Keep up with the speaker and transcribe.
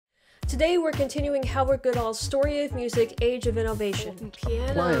Today we're continuing Howard Goodall's Story of Music, Age of Innovation.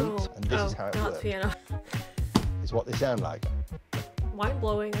 Piano. Plant, and this is how it not works. piano. Is what they sound like. Mind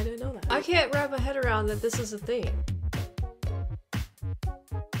blowing, I didn't know that. I can't wrap my head around that this is a thing.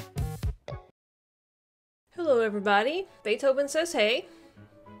 Hello everybody, Beethoven says hey.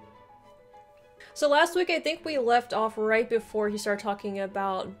 So last week I think we left off right before he started talking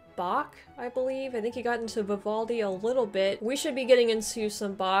about Bach, I believe. I think he got into Vivaldi a little bit. We should be getting into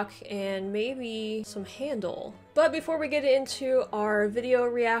some Bach and maybe some Handel. But before we get into our video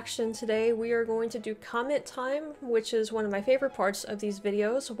reaction today, we are going to do comment time, which is one of my favorite parts of these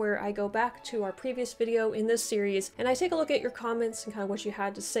videos, where I go back to our previous video in this series and I take a look at your comments and kind of what you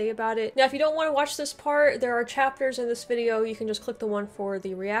had to say about it. Now, if you don't want to watch this part, there are chapters in this video. You can just click the one for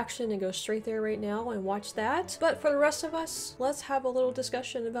the reaction and go straight there right now and watch that. But for the rest of us, let's have a little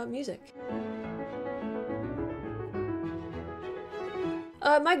discussion about music.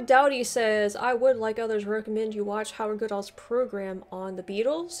 Mike Dowdy says, I would, like others, recommend you watch Howard Goodall's program on the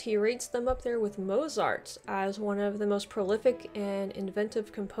Beatles. He rates them up there with Mozart as one of the most prolific and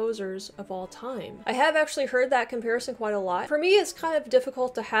inventive composers of all time. I have actually heard that comparison quite a lot. For me, it's kind of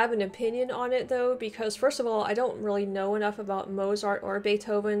difficult to have an opinion on it though, because first of all, I don't really know enough about Mozart or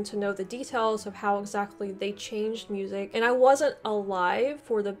Beethoven to know the details of how exactly they changed music, and I wasn't alive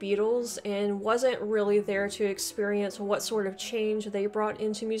for the Beatles and wasn't really there to experience what sort of change they brought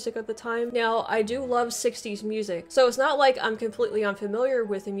into music at the time. Now, I do love 60s music, so it's not like I'm completely unfamiliar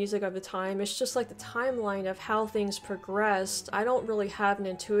with the music of the time. It's just like the timeline of how things progressed. I don't really have an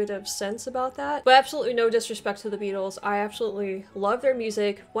intuitive sense about that, but absolutely no disrespect to the Beatles. I absolutely love their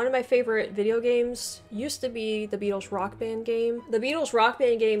music. One of my favorite video games used to be the Beatles Rock Band game. The Beatles Rock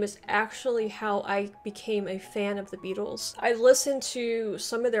Band game is actually how I became a fan of the Beatles. I listened to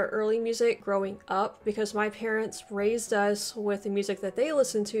some of their early music growing up because my parents raised us with the music that they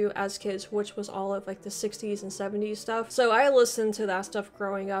listened to as kids, which was all of like the 60s and 70s stuff. So I listened to that stuff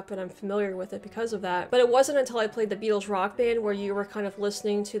growing up and I'm familiar with it because of that. But it wasn't until I played the Beatles Rock Band where you were kind of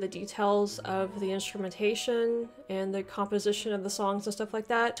listening to the details of the instrumentation and the composition of the songs and stuff like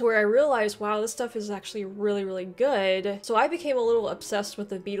that, to where I realized, wow, this stuff is actually really, really good. So I became a little obsessed with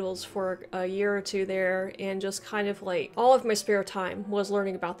the Beatles for a year or two there, and just kind of like all of my spare time was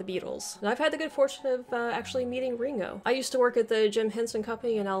learning about the Beatles. And I've had the good fortune of actually meeting Ringo. I used to work at the Jim Henson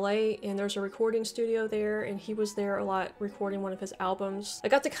Company in LA, and there's a recording studio there, and he was there a lot recording one of his albums. I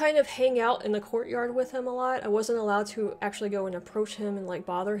got to kind of hang out in the courtyard with him a lot. I wasn't allowed to actually go and approach him and like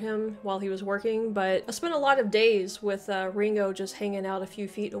bother him while he was working, but I spent a lot of days with Ringo just hanging out a few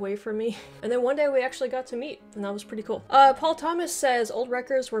feet away from me. And then one day we actually got to meet, and that was pretty cool. Paul Thomas says old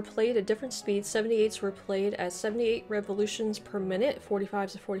records were played at different speeds. 78s were played at 78 revolutions per minute,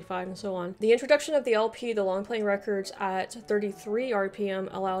 45s at 45, and so on. The introduction of the LP, the long playing records, at 33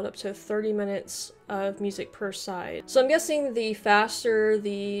 RPM allowed up to 30 minutes of music per side. So I'm guessing the faster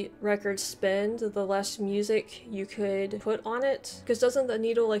the records spin, the less music you could put on it, because doesn't the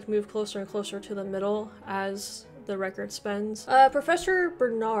needle like move closer and closer to the middle as the record spins? Professor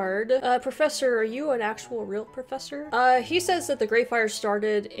Bernard, Professor, are you an actual real professor? He says that the Great Fire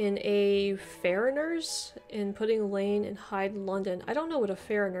started in a Fariners in Pudding Lane in Hyde, London. I don't know what a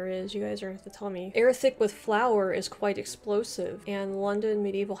Fariner is, you guys are going to have to tell me. Air thick with flour is quite explosive, and London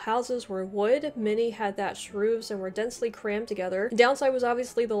medieval houses were wood. Many had thatched roofs and were densely crammed together. The downside was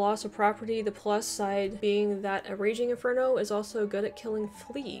obviously the loss of property, the plus side being that a raging inferno is also good at killing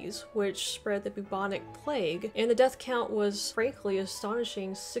fleas, which spread the bubonic plague, and the death count was frankly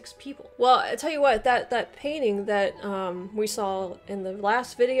astonishing, 6 people. Well, I tell you what, that painting that we saw in the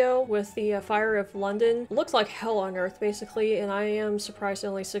last video with the fire of London looked like hell on earth basically, and I am surprised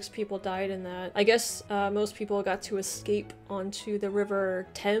only 6 people died in that. I guess most people got to escape onto the river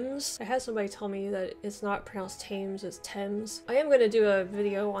Thames. I had somebody tell me that it's not pronounced Thames, it's Thames. I am going to do a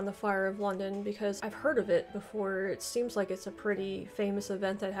video on the fire of London because I've heard of it before. It seems like it's a pretty famous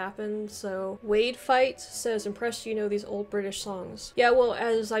event that happened. So Wade Fight says, impressed you know these old British songs. Yeah, well,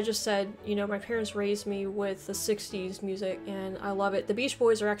 as I just said, you know, my parents raised me with the 60s music and I love it. The Beach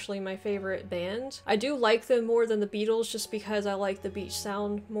Boys are actually my favorite band. I do like them more than the Beatles just because I like the beach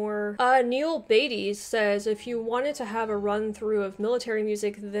sound more. Neil Beatty says, if you wanted to have a run through of military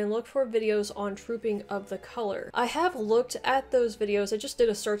music, then look for videos on Trooping of the Color. I have looked at those videos. I just did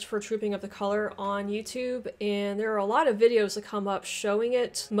a search for Trooping of the Color on YouTube, and there are a lot of videos that come up showing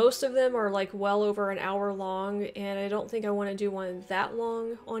it. Most of them are like well over an hour long, long, and I don't think I want to do one that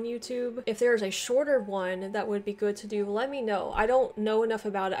long on YouTube. If there's a shorter one that would be good to do, let me know. I don't know enough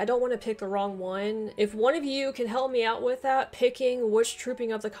about it. I don't want to pick the wrong one. If one of you can help me out with that, picking which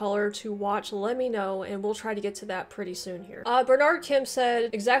Trooping of the Color to watch, let me know, and we'll try to get to that pretty soon here. Bernard Kim said,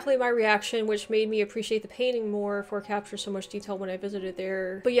 exactly my reaction, which made me appreciate the painting more for capture so much detail when I visited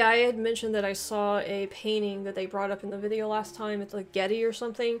there. But yeah, I had mentioned that I saw a painting that they brought up in the video last time. It's like Getty or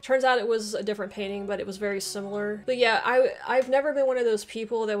something. Turns out it was a different painting, but it was very similar. But yeah, I've never been one of those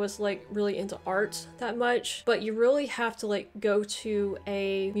people that was like really into art that much, but you really have to like go to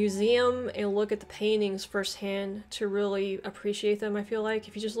a museum and look at the paintings firsthand to really appreciate them. I feel like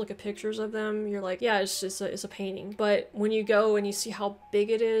if you just look at pictures of them, you're like, yeah, it's just it's a painting. But when you go and you see how big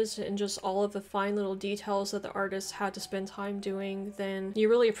it is and just all of the fine little details that the artist had to spend time doing, then you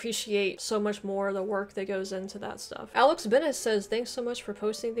really appreciate so much more the work that goes into that stuff. Alex Bennett says, thanks so much for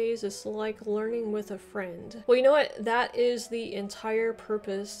posting these. It's like learning with a friend. Well, you know what? That is the entire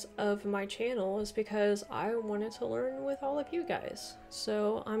purpose of my channel, is because I wanted to learn with all of you guys.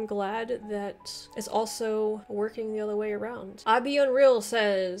 So I'm glad that it's also working the other way around. Abi Unreal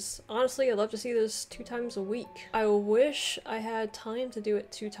says, honestly, I'd love to see this 2 times a week. I wish I had time to do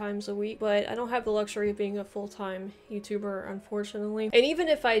it 2 times a week, but I don't have the luxury of being a full-time YouTuber, unfortunately. And even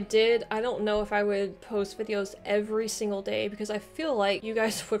if I did, I don't know if I would post videos every single day, because I feel like you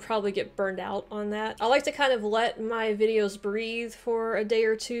guys would probably get burned out on that. I like to kind of let my videos breathe for a day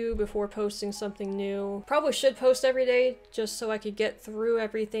or two before posting something new. Probably should post every day just so I could get through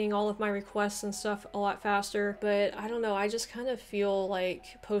everything, all of my requests and stuff a lot faster, but I don't know, I just kind of feel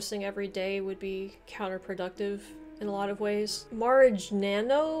like posting every day would be counterproductive in a lot of ways. Marge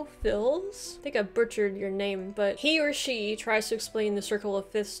Nano Fills? I think I butchered your name, but he or she tries to explain the circle of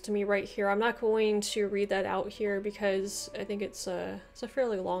fifths to me right here. I'm not going to read that out here because I think it's a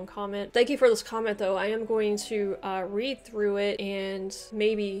fairly long comment. Thank you for this comment though. I am going to read through it and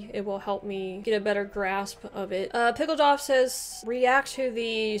maybe it will help me get a better grasp of it. Pickledoff says, react to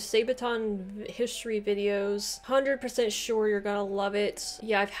the Sabaton history videos. 100% sure you're gonna love it.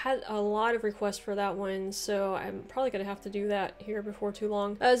 Yeah, I've had a lot of requests for that one, so I'm probably gonna have to do that here before too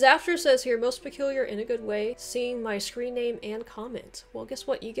long. Zafter says here, most peculiar in a good way, seeing my screen name and comment. Well, guess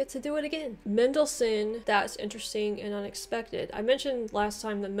what? You get to do it again. Mendelssohn, that's interesting and unexpected. I mentioned last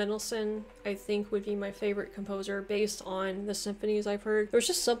time that Mendelssohn, I think, would be my favorite composer based on the symphonies I've heard. There was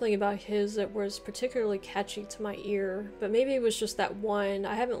just something about his that was particularly catchy to my ear, but maybe it was just that one.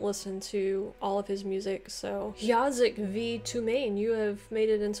 I haven't listened to all of his music, so. Yazik V. Tumain, you have made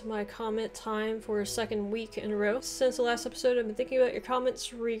it into my comment time for a second week in a row. Since the last episode, I've been thinking about your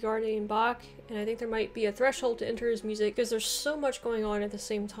comments regarding Bach, and I think there might be a threshold to enter his music because there's so much going on at the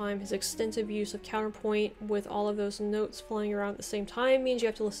same time. His extensive use of counterpoint with all of those notes flying around at the same time means you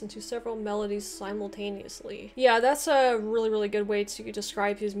have to listen to several melodies simultaneously. Yeah, that's a really good way to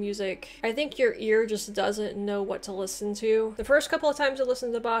describe his music. I think your ear just doesn't know what to listen to. The first couple of times I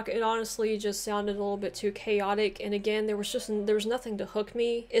listened to Bach, it honestly just sounded a little bit too chaotic, and again, there was nothing to hook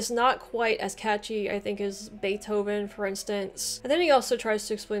me. It's not quite as catchy, I think, as Beethoven, for instance. And then he also tries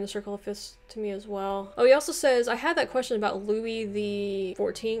to explain the circle of fifths to me as well. Oh, he also says, I had that question about Louis the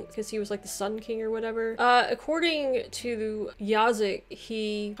 14th because he was like the Sun King or whatever. According to Yazik,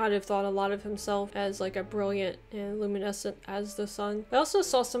 he kind of thought a lot of himself as like a brilliant and luminescent as the sun. I also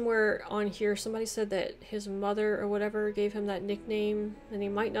saw somewhere on here somebody said that his mother or whatever gave him that nickname, and he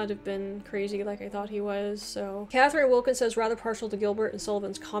might not have been crazy like I thought he was. So Catherine Wilkins says, rather partial to Gilbert and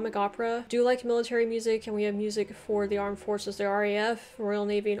Sullivan's comic opera. Do like military music, and we have music for the armed forces. The RAF, Royal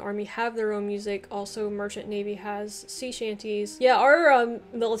Navy, and Army have their own music. Also, Merchant Navy has sea shanties. Yeah, our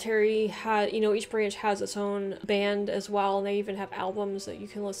military had, you know, each branch has its own band as well, and they even have albums that you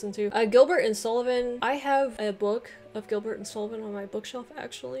can listen to. Gilbert and Sullivan, I have a book of Gilbert and Sullivan on my bookshelf,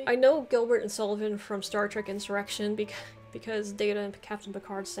 actually. I know Gilbert and Sullivan from Star Trek Insurrection because Data and Captain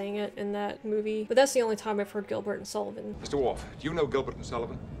Picard sang it in that movie, but that's the only time I've heard Gilbert and Sullivan. Mr. Worf, do you know Gilbert and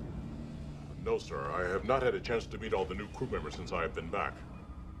Sullivan? No, sir. I have not had a chance to meet all the new crew members since I have been back.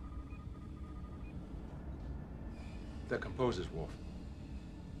 They're composers, Worf.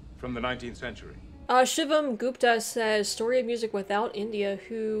 From the 19th century. Shivam Gupta says, story of music without India,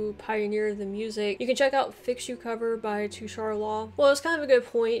 who pioneered the music. You can check out Fix You Cover by Tushar Law. Well, it's kind of a good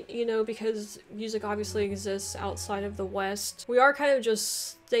point, you know, because music obviously exists outside of the West. We are kind of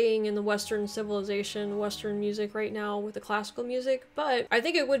just staying in the Western civilization, Western music right now with the classical music, but I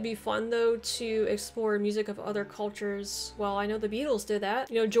think it would be fun though to explore music of other cultures. Well, I know the Beatles did that.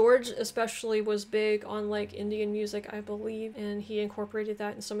 You know, George especially was big on like Indian music, I believe, and he incorporated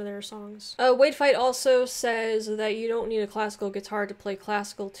that in some of their songs. Wade Fight also says that you don't need a classical guitar to play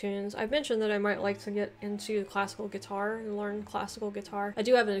classical tunes. I've mentioned that I might like to get into classical guitar and learn classical guitar. I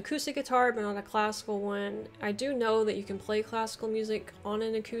do have an acoustic guitar, but not a classical one. I do know that you can play classical music on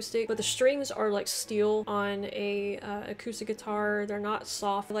an acoustic, but the strings are like steel on a acoustic guitar. They're not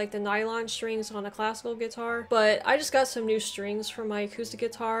soft like the nylon strings on a classical guitar. But I just got some new strings for my acoustic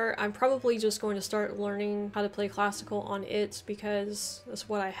guitar. I'm probably just going to start learning how to play classical on it because that's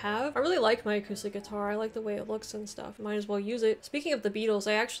what I have. I really like my acoustic guitar. I like the way it looks and stuff. Might as well use it. Speaking of the Beatles,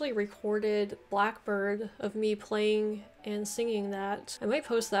 I actually recorded Blackbird of me playing and singing that. I might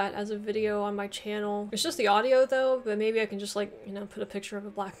post that as a video on my channel. It's just the audio though, but maybe I can just like, you know, put a picture of a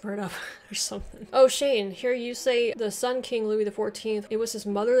blackbird up or something. Oh, Shane, here you say the Sun King Louis XIV, it was his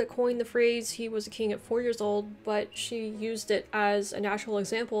mother that coined the phrase. He was a king at 4 years old, but she used it as a natural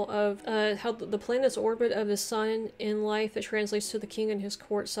example of how the planet's orbit of his sun in life that translates to the king and his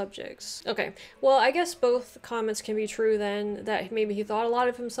court subjects. Okay, well, I guess both comments can be true then, that maybe he thought a lot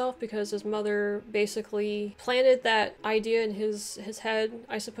of himself because his mother basically planted that idea in his head,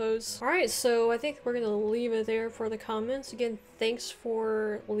 I suppose. Alright, so I think we're gonna leave it there for the comments. Again, thanks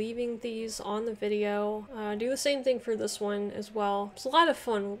for leaving these on the video. Do the same thing for this one as well. It's a lot of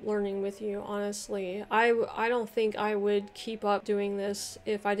fun learning with you, honestly. I don't think I would keep up doing this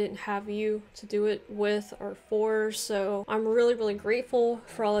if I didn't have you to do it with or for, so I'm really, really grateful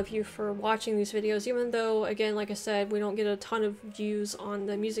for all of you for watching these videos, even though, again, like I said, we don't get a ton of views on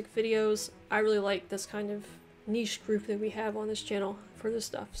the music videos. I really like this kind of niche group that we have on this channel for this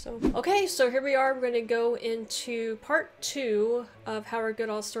stuff. So okay, so here we are. We're going to go into part 2 of Howard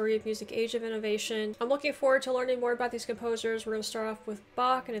Goodall's Story of Music, Age of Innovation. I'm looking forward to learning more about these composers. We're going to start off with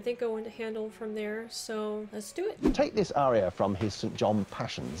Bach and I think go into Handel from there, so let's do it. Take this aria from his St. John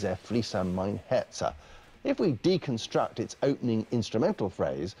Passion, Der Fließer mein Herze. If we deconstruct its opening instrumental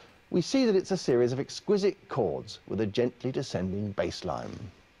phrase, we see that it's a series of exquisite chords with a gently descending bass line.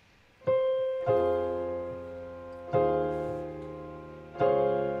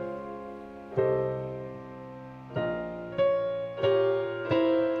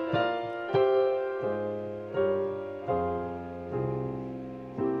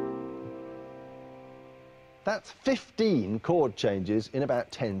 That's 15 chord changes in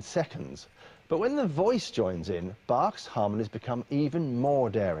about 10 seconds. But when the voice joins in, Bach's harmonies become even more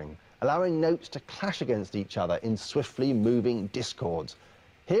daring, allowing notes to clash against each other in swiftly moving discords.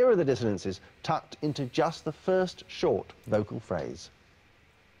 Here are the dissonances tucked into just the first short vocal phrase.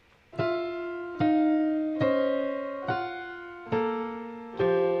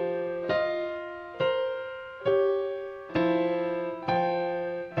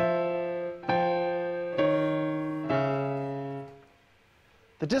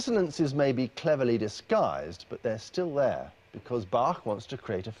 The dissonances may be cleverly disguised, but they're still there because Bach wants to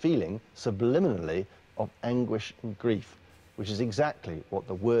create a feeling, subliminally, of anguish and grief, which is exactly what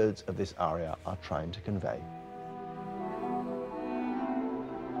the words of this aria are trying to convey.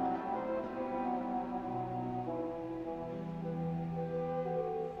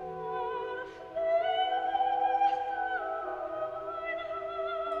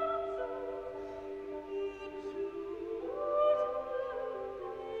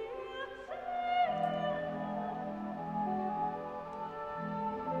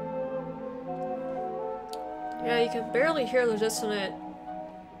 Yeah, you can barely hear the dissonant.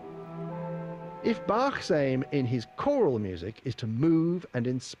 If Bach's aim in his choral music is to move and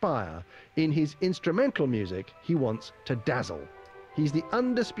inspire, in his instrumental music he wants to dazzle. He's the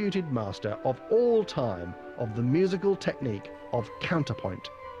undisputed master of all time of the musical technique of counterpoint,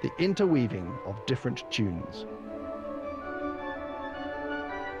 the interweaving of different tunes.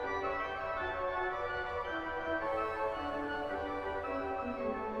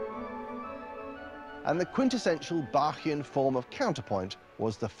 And the quintessential Bachian form of counterpoint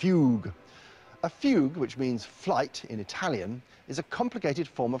was the fugue. A fugue, which means flight in Italian, is a complicated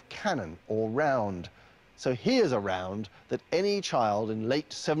form of canon or round. So here's a round that any child in late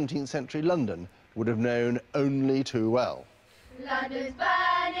 17th century London would have known only too well. London's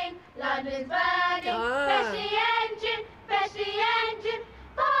burning, London's burning, press the engine, press the engine,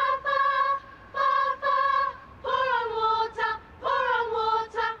 far, far, far, far, pour on water, pour on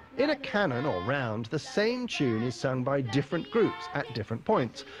water. In a canon or round, the same tune is sung by different groups at different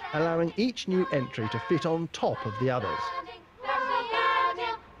points, allowing each new entry to fit on top of the others.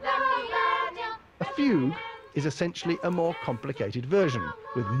 A fugue is essentially a more complicated version,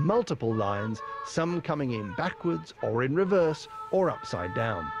 with multiple lines, some coming in backwards or in reverse or upside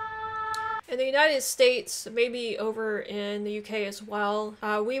down. In the United States, maybe over in the UK as well,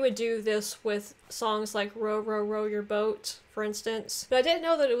 we would do this with songs like Row, Row, Row Your Boat, for instance. But I didn't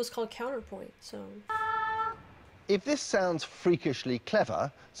know that it was called counterpoint, so... If this sounds freakishly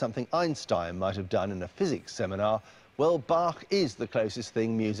clever, something Einstein might have done in a physics seminar, well, Bach is the closest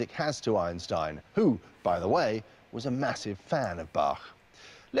thing music has to Einstein, who, by the way, was a massive fan of Bach.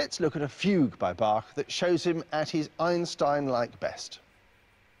 Let's look at a fugue by Bach that shows him at his Einstein-like best.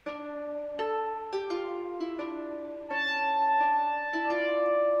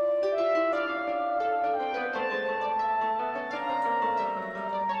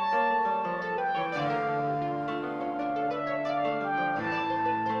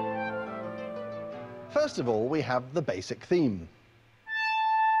 First of all, we have the basic theme.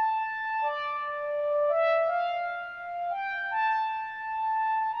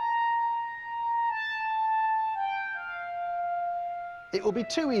 It will be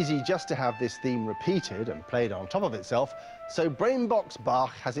too easy just to have this theme repeated and played on top of itself, so Brainbox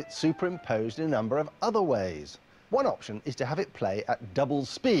Bach has it superimposed in a number of other ways. One option is to have it play at double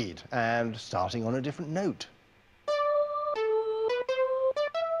speed and starting on a different note.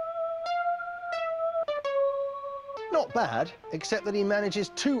 Not bad, except that he manages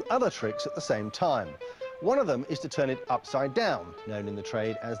two other tricks at the same time. One of them is to turn it upside down, known in the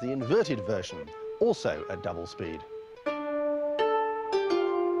trade as the inverted version, also at double speed.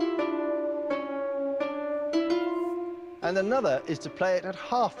 And another is to play it at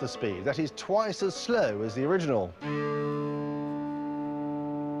half the speed, that is twice as slow as the original.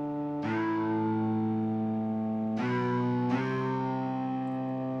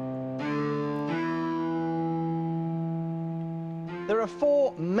 There are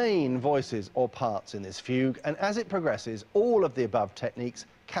four main voices or parts in this fugue, and as it progresses, all of the above techniques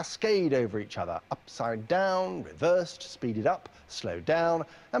cascade over each other, upside down, reversed, speeded up, slowed down,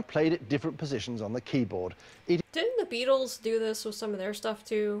 and played at different positions on the keyboard. Didn't the Beatles do this with some of their stuff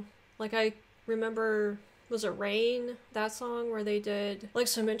too? Like, I remember, was it Rain, that song, where they did like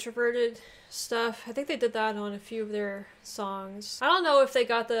some introverted stuff? I think they did that on a few of their songs. I don't know if they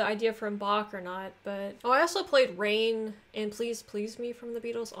got the idea from Bach or not, but... Oh, I also played Rain and Please Please Me from the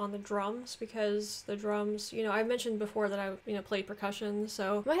Beatles on the drums, because the drums, you know, I mentioned before that I, played percussion,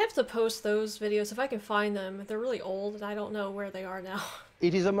 so I might have to post those videos if I can find them. They're really old and I don't know where they are now.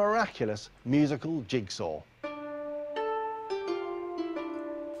 It is a miraculous musical jigsaw.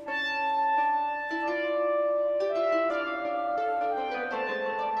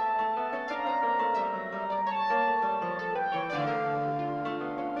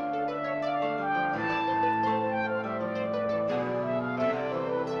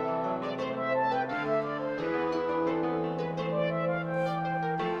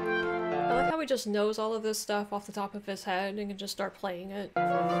 He just knows all of this stuff off the top of his head and can just start playing it.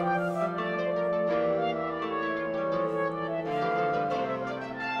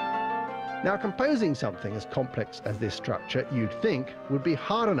 Now, composing something as complex as this structure, you'd think, would be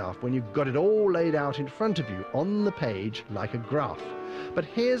hard enough when you've got it all laid out in front of you on the page like a graph. But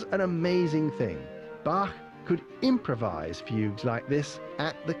here's an amazing thing. Bach could improvise fugues like this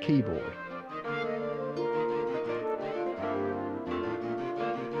at the keyboard.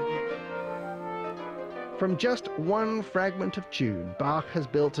 From just one fragment of tune, Bach has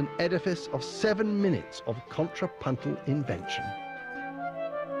built an edifice of 7 minutes of contrapuntal invention.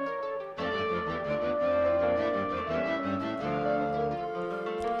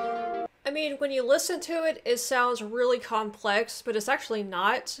 I mean, when you listen to it, it sounds really complex, but it's actually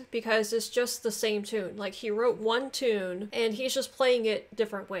not, because it's just the same tune. Like, he wrote one tune, and he's just playing it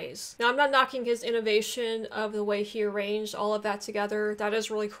different ways. Now, I'm not knocking his innovation of the way he arranged all of that together. That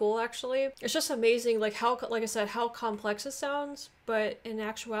is really cool, actually. It's just amazing, like I said, how complex it sounds, but in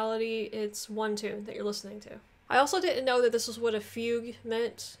actuality, it's one tune that you're listening to. I also didn't know that this is what a fugue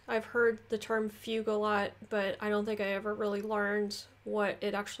meant. I've heard the term fugue a lot, but I don't think I ever really learned what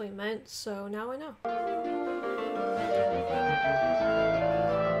it actually meant, so now I know.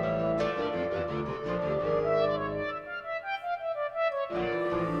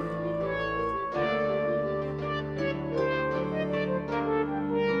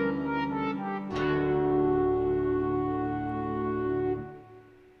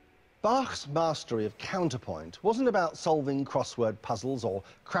 Bach's mastery of counterpoint wasn't about solving crossword puzzles or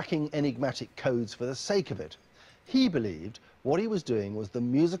cracking enigmatic codes for the sake of it. He believed what he was doing was the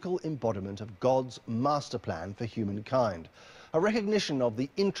musical embodiment of God's master plan for humankind, a recognition of the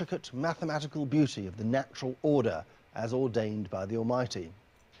intricate mathematical beauty of the natural order as ordained by the Almighty.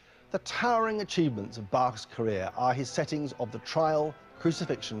 The towering achievements of Bach's career are his settings of the trial,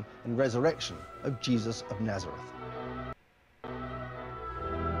 crucifixion and resurrection of Jesus of Nazareth.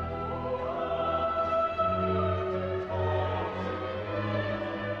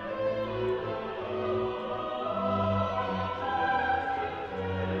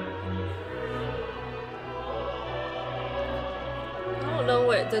 I don't know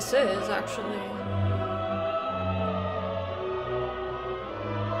what this is, actually.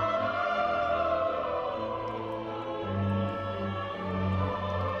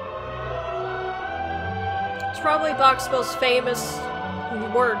 It's probably Bach's most famous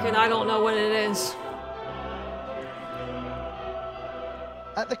work, and I don't know what it is.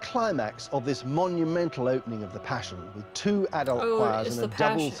 At the climax of this monumental opening of the Passion, with 2 adult choirs and a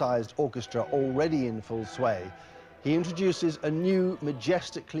double-sized orchestra already in full sway, he introduces a new,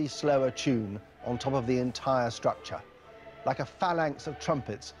 majestically slower tune on top of the entire structure. Like a phalanx of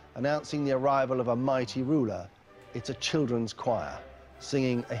trumpets announcing the arrival of a mighty ruler, it's a children's choir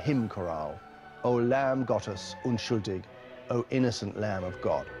singing a hymn chorale, O Lamb Gottes unschuldig, O innocent Lamb of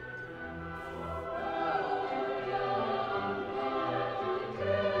God.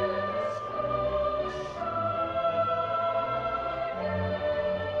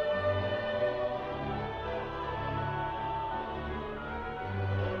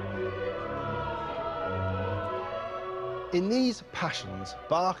 In these Passions,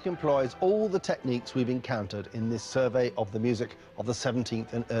 Bach employs all the techniques we've encountered in this survey of the music of the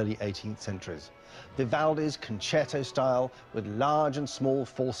 17th and early 18th centuries. Vivaldi's concerto style, with large and small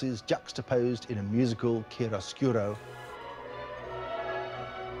forces juxtaposed in a musical chiaroscuro.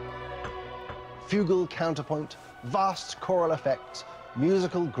 Fugal counterpoint, vast choral effects,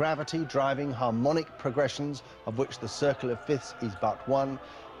 musical gravity driving harmonic progressions, of which the circle of fifths is but one,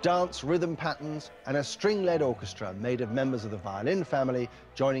 dance rhythm patterns, and a string-led orchestra made of members of the violin family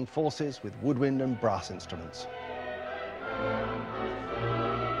joining forces with woodwind and brass instruments.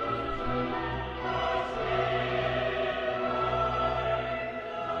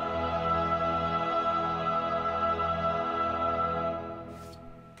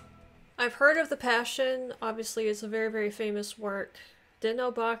 I've heard of The Passion. Obviously, it's a very, very famous work. Didn't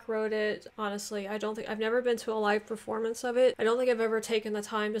know Bach wrote it. Honestly, I've never been to a live performance of it. I don't think I've ever taken the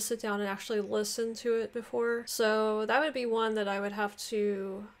time to sit down and actually listen to it before. So that would be one that I would have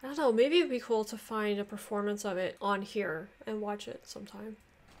to, I don't know, maybe it'd be cool to find a performance of it on here and watch it sometime.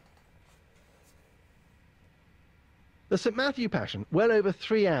 The St. Matthew Passion, well over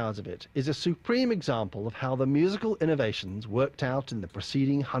 3 hours of it, is a supreme example of how the musical innovations worked out in the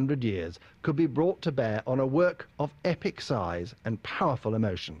preceding 100 years could be brought to bear on a work of epic size and powerful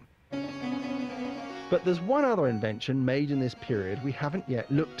emotion. But there's one other invention made in this period we haven't yet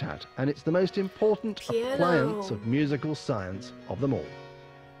looked at, and it's the most important appliance of musical science of them all.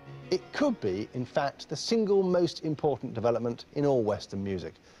 It could be, in fact, the single most important development in all Western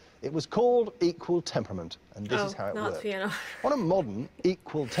music. It was called equal temperament, and this is how it worked. Piano. On a modern,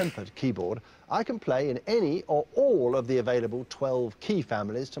 equal-tempered keyboard, I can play in any or all of the available 12 key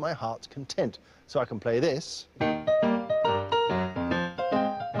families to my heart's content. So I can play this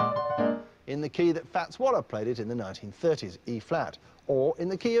in the key that Fats Waller played it in the 1930s, E-flat, or in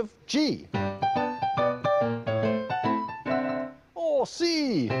the key of G, or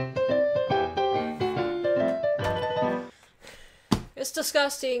C. It's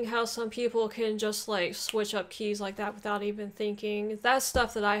disgusting how some people can just like switch up keys like that without even thinking. That's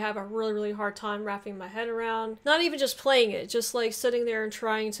stuff that I have a really, really hard time wrapping my head around. Not even just playing it, just like sitting there and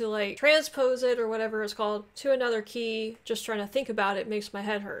trying to like transpose it or whatever it's called to another key. Just trying to think about it makes my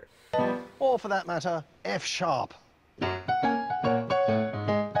head hurt. Or for that matter, F sharp.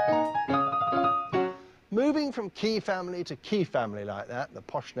 Moving from key family to key family like that, the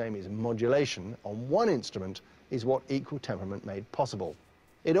posh name is modulation, on one instrument is what equal temperament made possible.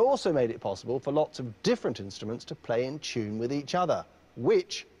 It also made it possible for lots of different instruments to play in tune with each other,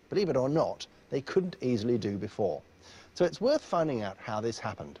 which, believe it or not, they couldn't easily do before. So it's worth finding out how this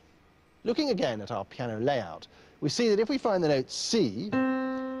happened. Looking again at our piano layout, we see that if we find the note C,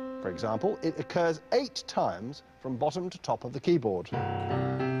 for example, it occurs 8 times from bottom to top of the keyboard.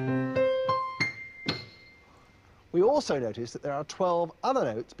 We also notice that there are 12 other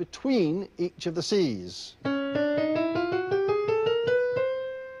notes between each of the Cs.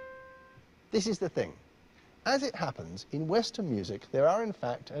 This is the thing. As it happens, in Western music, there are in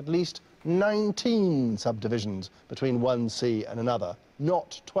fact at least 19 subdivisions between one C and another,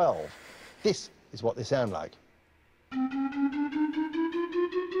 not 12. This is what they sound like.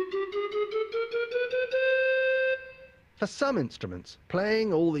 For some instruments,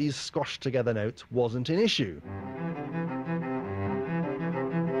 playing all these squashed together notes wasn't an issue.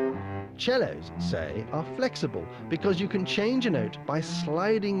 Cellos, say, are flexible because you can change a note by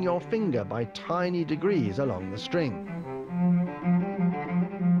sliding your finger by tiny degrees along the string.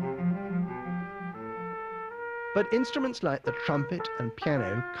 But instruments like the trumpet and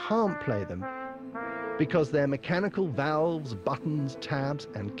piano can't play them because their mechanical valves, buttons, tabs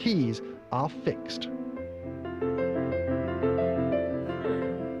and keys are fixed.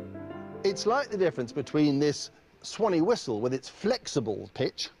 It's like the difference between this swanny whistle with its flexible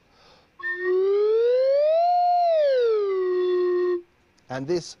pitch and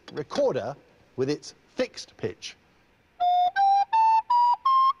this recorder with its fixed pitch.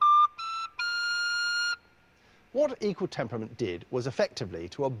 What equal temperament did was effectively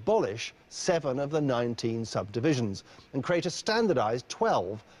to abolish 7 of the 19 subdivisions and create a standardized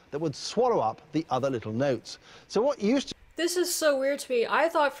 12 that would swallow up the other little notes. So what used to... This is so weird to me. I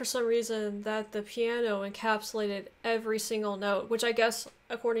thought for some reason that the piano encapsulated every single note, which I guess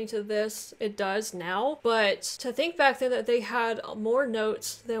according to this it does now. But to think back then that they had more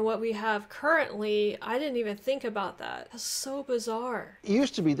notes than what we have currently, I didn't even think about that. That's so bizarre. It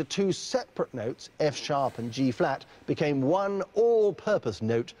used to be the 2 separate notes, F sharp and G flat, became one all-purpose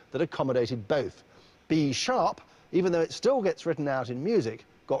note that accommodated both. B sharp, even though it still gets written out in music,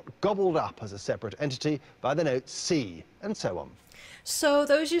 got gobbled up as a separate entity by the note C, and so on. So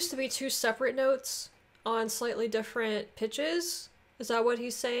those used to be 2 separate notes on slightly different pitches? Is that what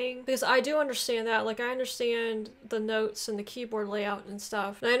he's saying? Because I do understand that. Like, I understand the notes and the keyboard layout and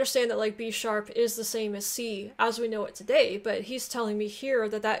stuff. And I understand that, like, B sharp is the same as C as we know it today. But he's telling me here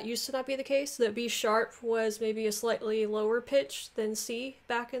that that used to not be the case. That B sharp was maybe a slightly lower pitch than C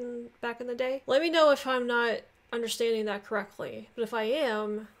back in the day. Let me know if I'm not understanding that correctly. But if I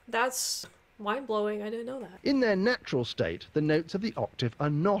am, that's mind-blowing. I didn't know that. In their natural state, the notes of the octave are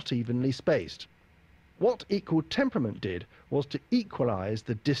not evenly spaced. What equal temperament did was to equalize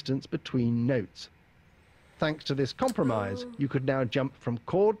the distance between notes. Thanks to this compromise, you could now jump from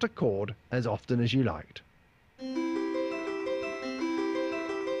chord to chord as often as you liked.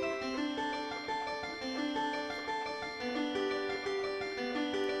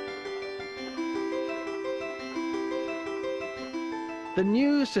 The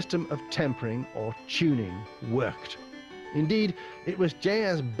new system of tempering or tuning worked. Indeed, it was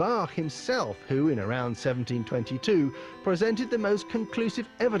J.S. Bach himself who, in around 1722, presented the most conclusive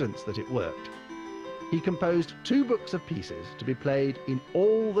evidence that it worked. He composed 2 books of pieces to be played in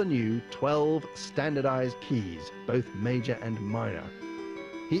all the new 12 standardized keys, both major and minor.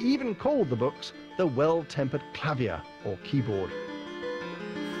 He even called the books the Well-Tempered Clavier, or keyboard.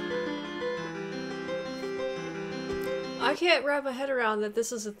 I can't wrap my head around that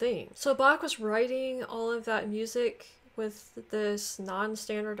this is a thing. So Bach was writing all of that music with this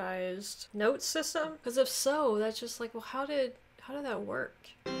non-standardized note system? Because if so, that's just like, well, how did that work?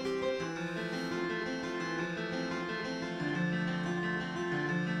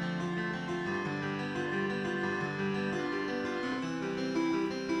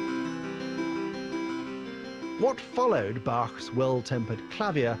 What followed Bach's Well-Tempered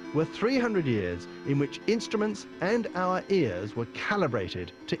Clavier were 300 years in which instruments and our ears were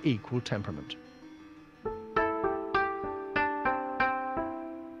calibrated to equal temperament.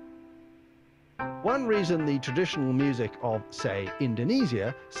 One reason the traditional music of, say,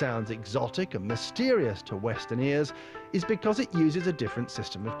 Indonesia sounds exotic and mysterious to Western ears is because it uses a different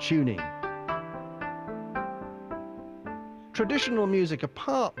system of tuning. Traditional music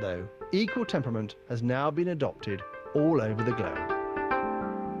apart, though, equal temperament has now been adopted all over the globe.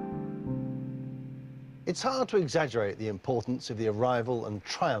 It's hard to exaggerate the importance of the arrival and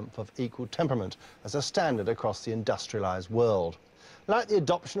triumph of equal temperament as a standard across the industrialized world. Like the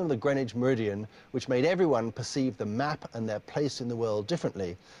adoption of the Greenwich Meridian, which made everyone perceive the map and their place in the world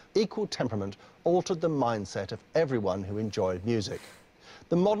differently, equal temperament altered the mindset of everyone who enjoyed music.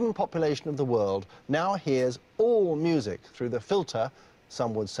 The modern population of the world now hears all music through the filter,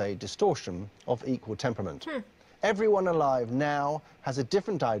 some would say distortion, of equal temperament. Everyone alive now has a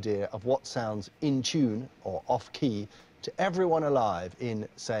different idea of what sounds in tune or off-key to everyone alive in,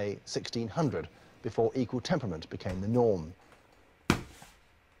 say, 1600, before equal temperament became the norm.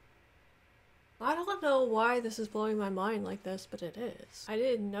 I don't know why this is blowing my mind like this, but it is. I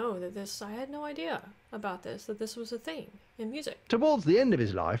didn't know that I had no idea about this, that this was a thing in music. Towards the end of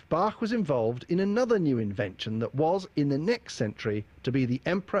his life, Bach was involved in another new invention that was, in the next century, to be the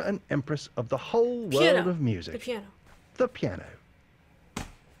emperor and empress of the whole world of music. The piano. The piano.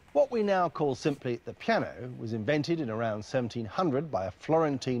 What we now call simply the piano was invented in around 1700 by a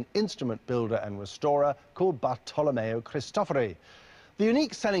Florentine instrument builder and restorer called Bartolomeo Cristofori. The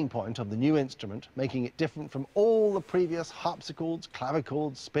unique selling point of the new instrument, making it different from all the previous harpsichords,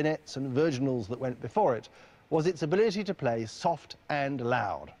 clavichords, spinets and virginals that went before it, was its ability to play soft and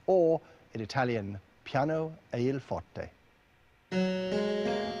loud, or, in Italian, piano e il forte.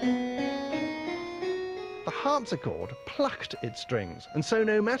 The harpsichord plucked its strings, and so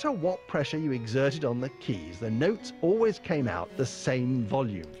no matter what pressure you exerted on the keys, the notes always came out the same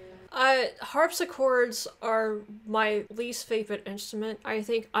volume. Harpsichords are my least favorite instrument. I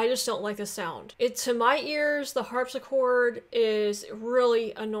just don't like the sound. To my ears, the harpsichord is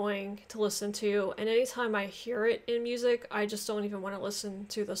really annoying to listen to, and anytime I hear it in music, I just don't even want to listen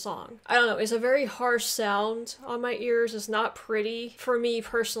to the song. I don't know, it's a very harsh sound on my ears. It's not pretty for me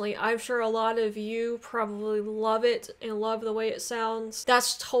personally. I'm sure a lot of you probably love it and love the way it sounds.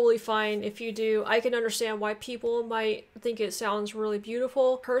 That's totally fine if you do. I can understand why people might think it sounds really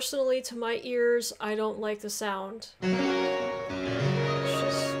beautiful. Personally, to my ears, I don't like the sound. It's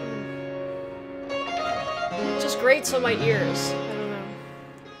just grates on my ears. I don't know.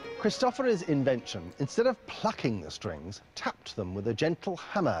 Cristofori's invention, instead of plucking the strings, tapped them with a gentle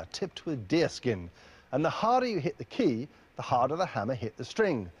hammer tipped with deerskin. And the harder you hit the key, the harder the hammer hit the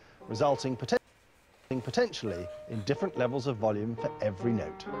string, resulting potentially in different levels of volume for every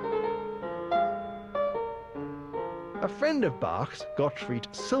note. A friend of Bach's, Gottfried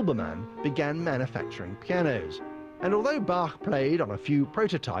Silbermann, began manufacturing pianos. And although Bach played on a few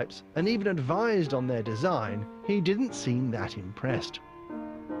prototypes and even advised on their design, he didn't seem that impressed.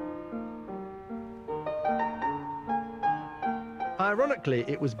 Ironically,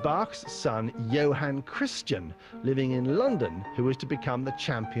 it was Bach's son, Johann Christian, living in London, who was to become the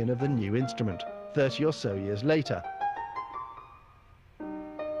champion of the new instrument, 30 or so years later.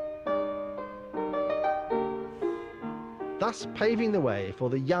 Thus paving the way for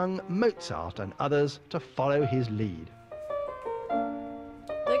the young Mozart and others to follow his lead.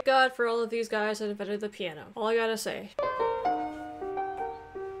 Thank God for all of these guys that invented the piano. All I gotta say.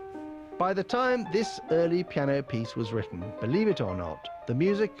 By the time this early piano piece was written, believe it or not, the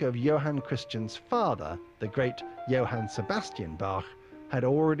music of Johann Christian's father, the great Johann Sebastian Bach, had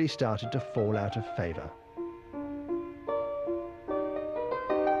already started to fall out of favour.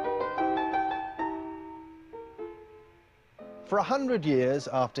 For 100 years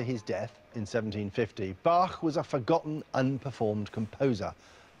after his death in 1750, Bach was a forgotten, unperformed composer,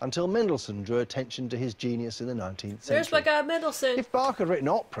 until Mendelssohn drew attention to his genius in the 19th century. There's my guy Mendelssohn. If Bach had written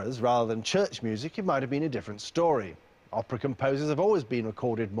operas rather than church music, it might have been a different story. Opera composers have always been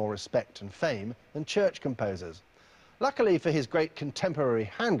accorded more respect and fame than church composers. Luckily for his great contemporary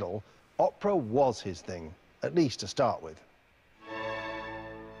Handel, opera was his thing, at least to start with.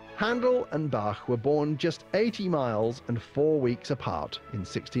 Handel and Bach were born just 80 miles and 4 weeks apart in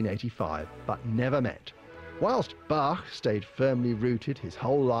 1685, but never met. Whilst Bach stayed firmly rooted his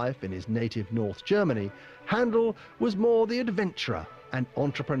whole life in his native North Germany, Handel was more the adventurer and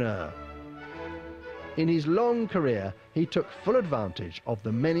entrepreneur. In his long career, he took full advantage of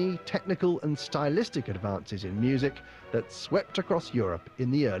the many technical and stylistic advances in music that swept across Europe in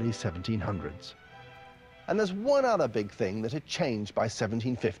the early 1700s. And there's one other big thing that had changed by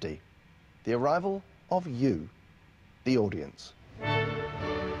 1750. The arrival of you, the audience.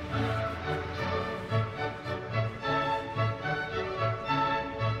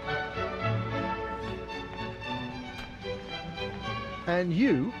 And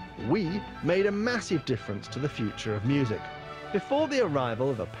we made a massive difference to the future of music. Before the arrival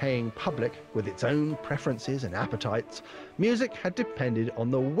of a paying public with its own preferences and appetites, music had depended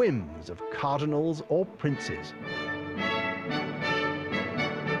on the whims of cardinals or princes.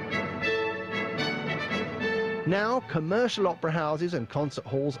 Now, commercial opera houses and concert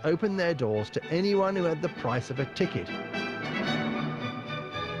halls open their doors to anyone who had the price of a ticket.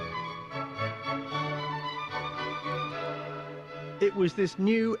 It was this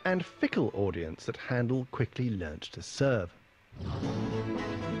new and fickle audience that Handel quickly learnt to serve.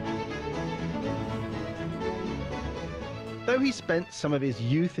 Though he spent some of his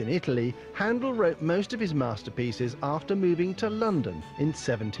youth in Italy, Handel wrote most of his masterpieces after moving to London in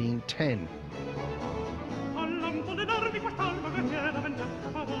 1710.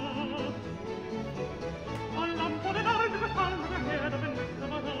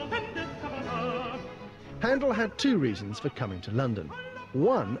 Handel had two reasons for coming to London.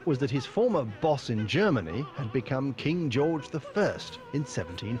 One was that his former boss in Germany had become King George I in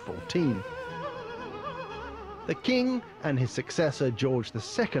 1714. The king and his successor George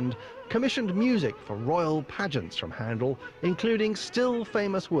II commissioned music for royal pageants from Handel, including still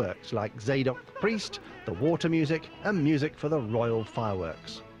famous works like Zadok the Priest, the Water Music, and music for the royal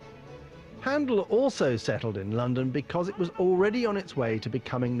fireworks. Handel also settled in London because it was already on its way to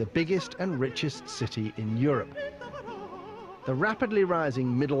becoming the biggest and richest city in Europe. The rapidly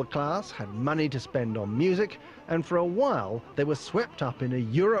rising middle class had money to spend on music, and for a while they were swept up in a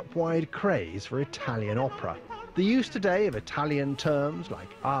Europe-wide craze for Italian opera. The use today of Italian terms like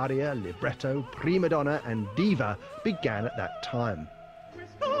aria, libretto, prima donna and diva began at that time.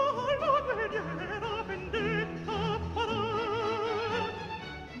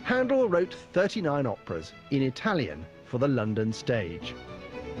 Handel wrote 39 operas in Italian for the London stage.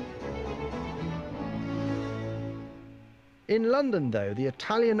 In London, though, the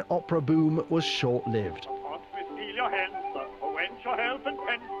Italian opera boom was short-lived.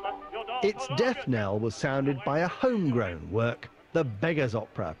 Its death knell was sounded by a homegrown work, The Beggar's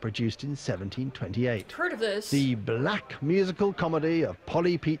Opera, produced in 1728. Heard of this? The black musical comedy of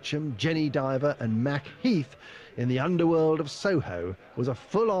Polly Peachum, Jenny Diver and Mac Heath in the underworld of Soho was a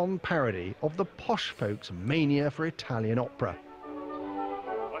full-on parody of the posh folks' mania for Italian opera.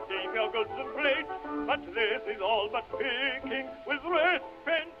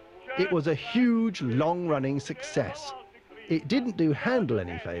 It was a huge, long-running success. It didn't do Handel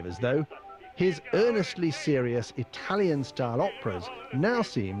any favours, though. His earnestly serious Italian-style operas now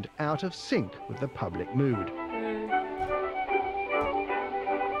seemed out of sync with the public mood.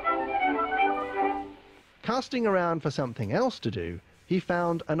 Casting around for something else to do, he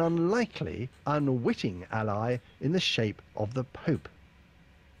found an unlikely, unwitting ally in the shape of the Pope.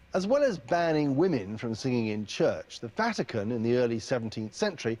 As well as banning women from singing in church, the Vatican in the early 17th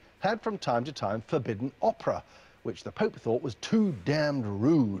century had from time to time forbidden opera, which the Pope thought was too damned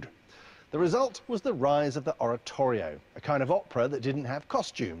rude. The result was the rise of the oratorio, a kind of opera that didn't have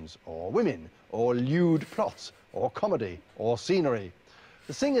costumes, or women, or lewd plots, or comedy, or scenery.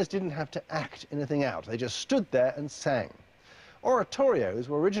 The singers didn't have to act anything out, they just stood there and sang. Oratorios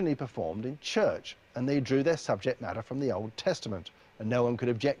were originally performed in church, and they drew their subject matter from the Old Testament, and no one could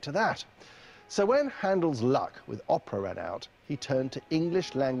object to that. So when Handel's luck with opera ran out, he turned to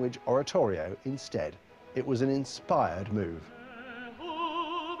English language oratorio instead. It was an inspired move.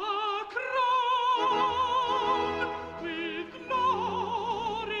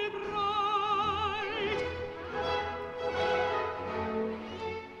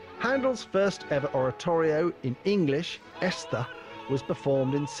 Handel's first ever oratorio in English, Esther, was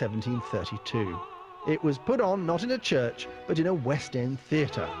performed in 1732. It was put on not in a church, but in a West End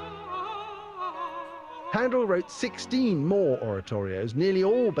theatre. Handel wrote 16 more oratorios, nearly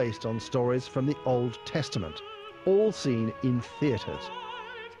all based on stories from the Old Testament, all seen in theatres.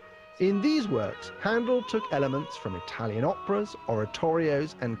 In these works, Handel took elements from Italian operas,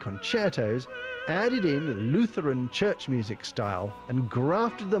 oratorios and concertos, added in Lutheran church music style and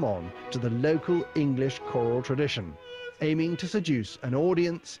grafted them on to the local English choral tradition, aiming to seduce an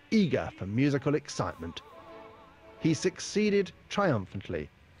audience eager for musical excitement. He succeeded triumphantly.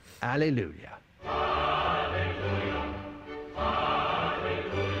 Alleluia.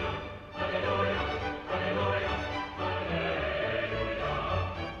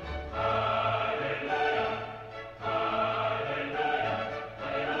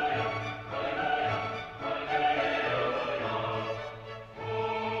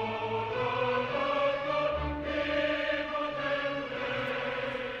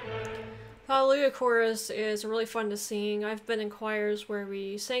 Hallelujah chorus is really fun to sing. I've been in choirs where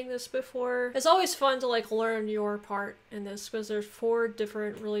we sang this before. It's always fun to like learn your part in this because there's 4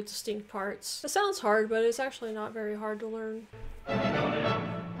 different really distinct parts. It sounds hard, but it's actually not very hard to learn.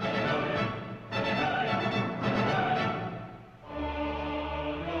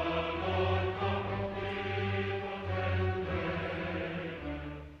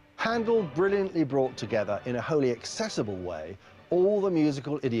 Handel brilliantly brought together in a wholly accessible way all the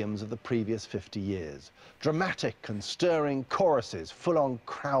musical idioms of the previous 50 years. Dramatic and stirring choruses, full-on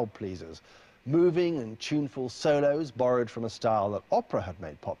crowd pleasers, moving and tuneful solos borrowed from a style that opera had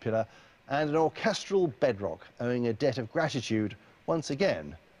made popular, and an orchestral bedrock owing a debt of gratitude, once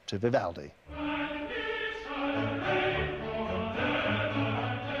again, to Vivaldi.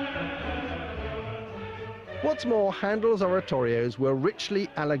 What's more, Handel's oratorios were richly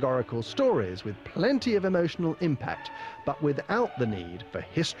allegorical stories with plenty of emotional impact, but without the need for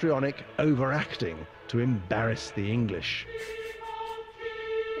histrionic overacting to embarrass the English.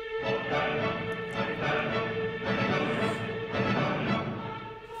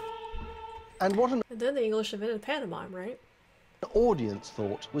 And what an And then the English invented pantomime, right? audience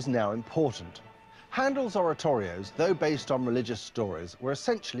thought was now important. Handel's oratorios, though based on religious stories, were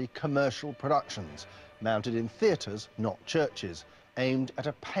essentially commercial productions, mounted in theatres, not churches, aimed at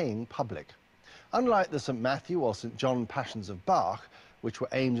a paying public. Unlike the St. Matthew or St. John Passions of Bach, which were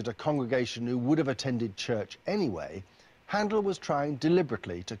aimed at a congregation who would have attended church anyway, Handel was trying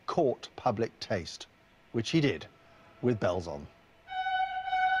deliberately to court public taste, which he did, with bells on.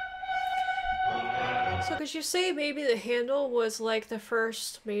 So could you say maybe that Handel was like the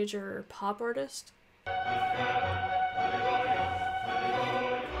first major pop artist?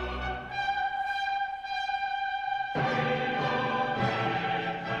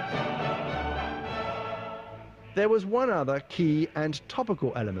 There was one other key and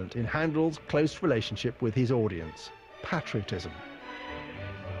topical element in Handel's close relationship with his audience: patriotism.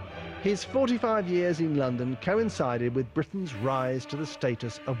 His 45 years in London coincided with Britain's rise to the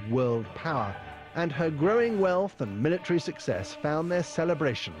status of world power, and her growing wealth and military success found their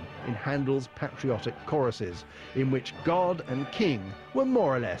celebration in Handel's patriotic choruses, in which God and King were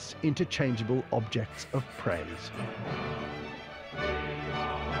more or less interchangeable objects of praise.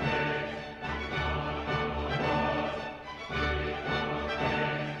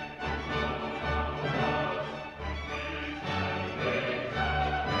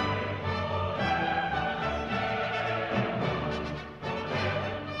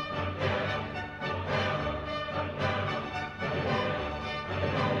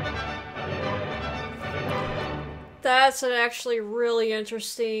 That's an actually really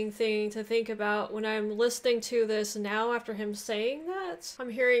interesting thing to think about when I'm listening to this now after him saying that. I'm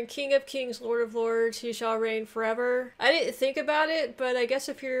hearing King of Kings, Lord of Lords, he shall reign forever. I didn't think about it, but I guess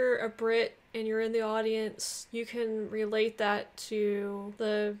if you're a Brit and you're in the audience, you can relate that to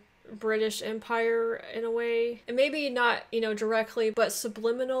the British Empire in a way. And maybe not, you know, directly, but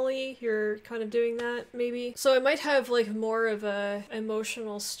subliminally you're kind of doing that, maybe. So it might have like more of a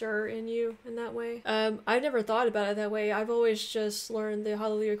emotional stir in you in that way. I've never thought about it that way. I've always just learned the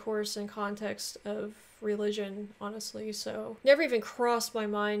Hallelujah chorus in context of religion, honestly, so never even crossed my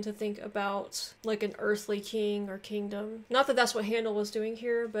mind to think about like an earthly king or kingdom. Not that that's what Handel was doing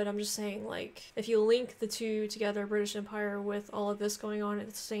here, but I'm just saying, like, if you link the two together, British Empire, with all of this going on at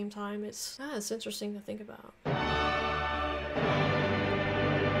the same time, it's interesting to think about.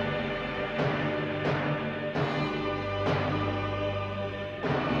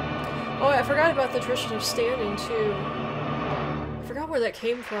 Oh, I forgot about the tradition of standing too. I forgot where that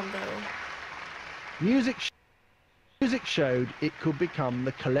came from though. Music showed it could become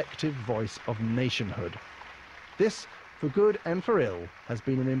the collective voice of nationhood. This, for good and for ill, has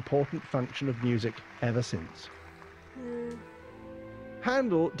been an important function of music ever since.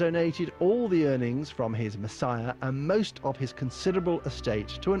 Handel donated all the earnings from his Messiah and most of his considerable estate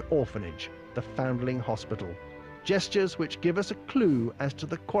to an orphanage, the Foundling Hospital. Gestures which give us a clue as to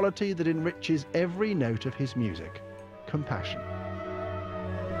the quality that enriches every note of his music: compassion.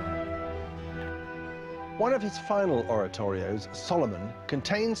 One of his final oratorios, Solomon,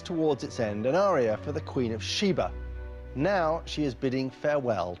 contains towards its end an aria for the Queen of Sheba. Now she is bidding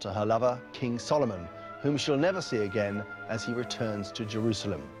farewell to her lover, King Solomon, whom she'll never see again as he returns to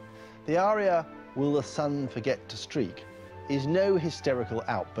Jerusalem. The aria, "Will the Sun Forget to Streak?" is no hysterical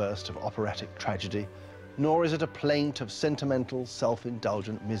outburst of operatic tragedy, nor is it a plaint of sentimental,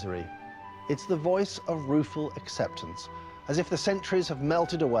 self-indulgent misery. It's the voice of rueful acceptance, as if the centuries have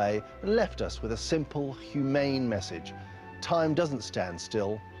melted away and left us with a simple, humane message. Time doesn't stand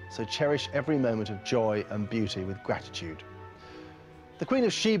still, so cherish every moment of joy and beauty with gratitude. The Queen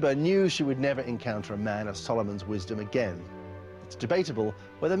of Sheba knew she would never encounter a man of Solomon's wisdom again. It's debatable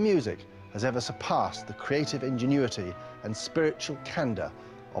whether music has ever surpassed the creative ingenuity and spiritual candor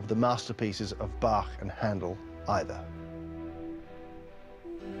of the masterpieces of Bach and Handel either.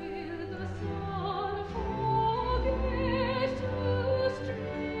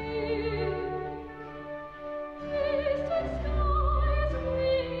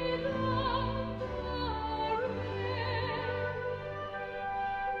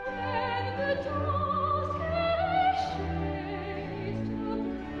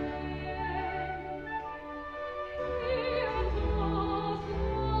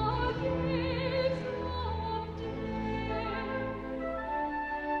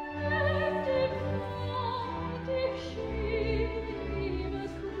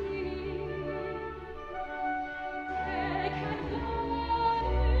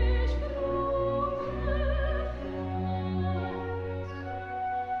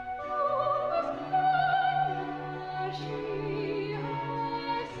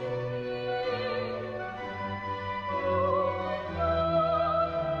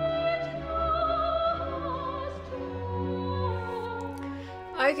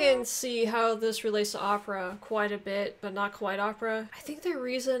 I can see how this relates to opera quite a bit, but not quite opera. I think the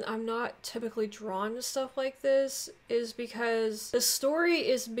reason I'm not typically drawn to stuff like this is because the story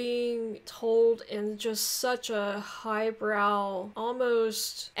is being told in just such a highbrow,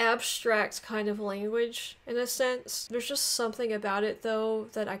 almost abstract kind of language in a sense. There's just something about it though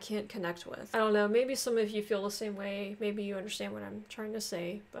that I can't connect with. I don't know, maybe some of you feel the same way, maybe you understand what I'm trying to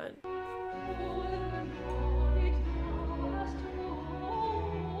say, but...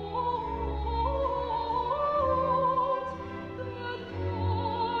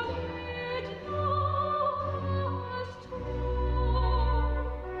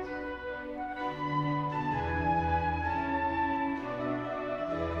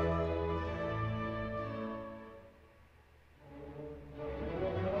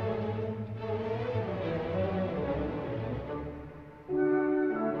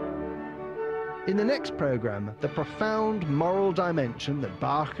 In the next programme, the profound moral dimension that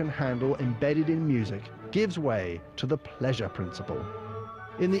Bach and Handel embedded in music gives way to the pleasure principle.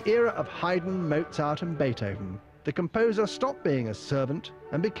 In the era of Haydn, Mozart and Beethoven, the composer stopped being a servant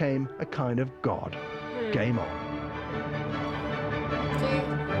and became a kind of god. Game on.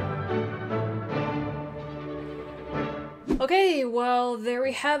 Okay, well, there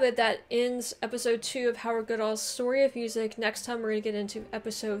we have it. That ends episode 2 of Howard Goodall's Story of Music. Next time we're going to get into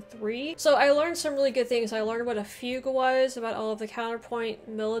episode 3. So I learned some really good things. I learned what a fugue was, about all of the counterpoint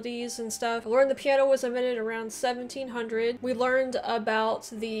melodies and stuff. I learned the piano was invented around 1700. We learned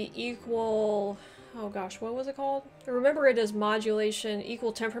about the equal... oh gosh, what was it called? I remember it as modulation,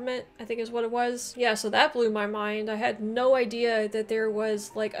 equal temperament, I think is what it was. Yeah, so that blew my mind. I had no idea that there was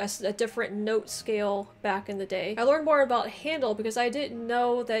like a different note scale back in the day. I learned more about Handel because I didn't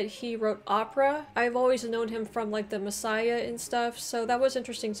know that he wrote opera. I've always known him from like the Messiah and stuff, so that was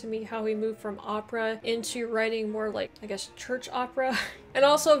interesting to me how he moved from opera into writing more like, I guess, church opera. And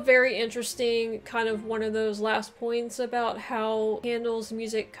also very interesting, kind of one of those last points about how Handel's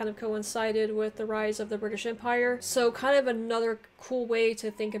music kind of coincided with the rise of the British Empire. So kind of another cool way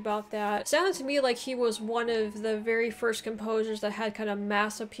to think about that. It sounded to me like he was one of the very first composers that had kind of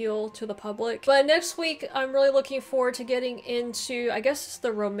mass appeal to the public. But next week, I'm really looking forward to getting into, I guess it's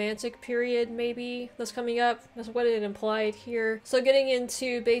the Romantic period maybe that's coming up. That's what it implied here. So getting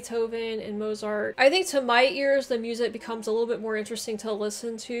into Beethoven and Mozart. I think to my ears, the music becomes a little bit more interesting to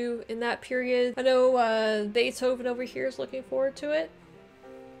listen to in that period. I know Beethoven over here is looking forward to it.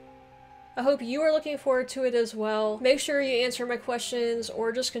 I hope you are looking forward to it as well. Make sure you answer my questions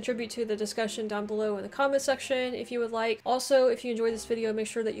or just contribute to the discussion down below in the comment section if you would like. Also, if you enjoyed this video, make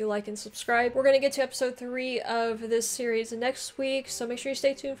sure that you like and subscribe. We're going to get to episode 3 of this series next week, so make sure you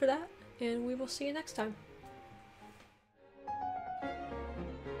stay tuned for that, and we will see you next time.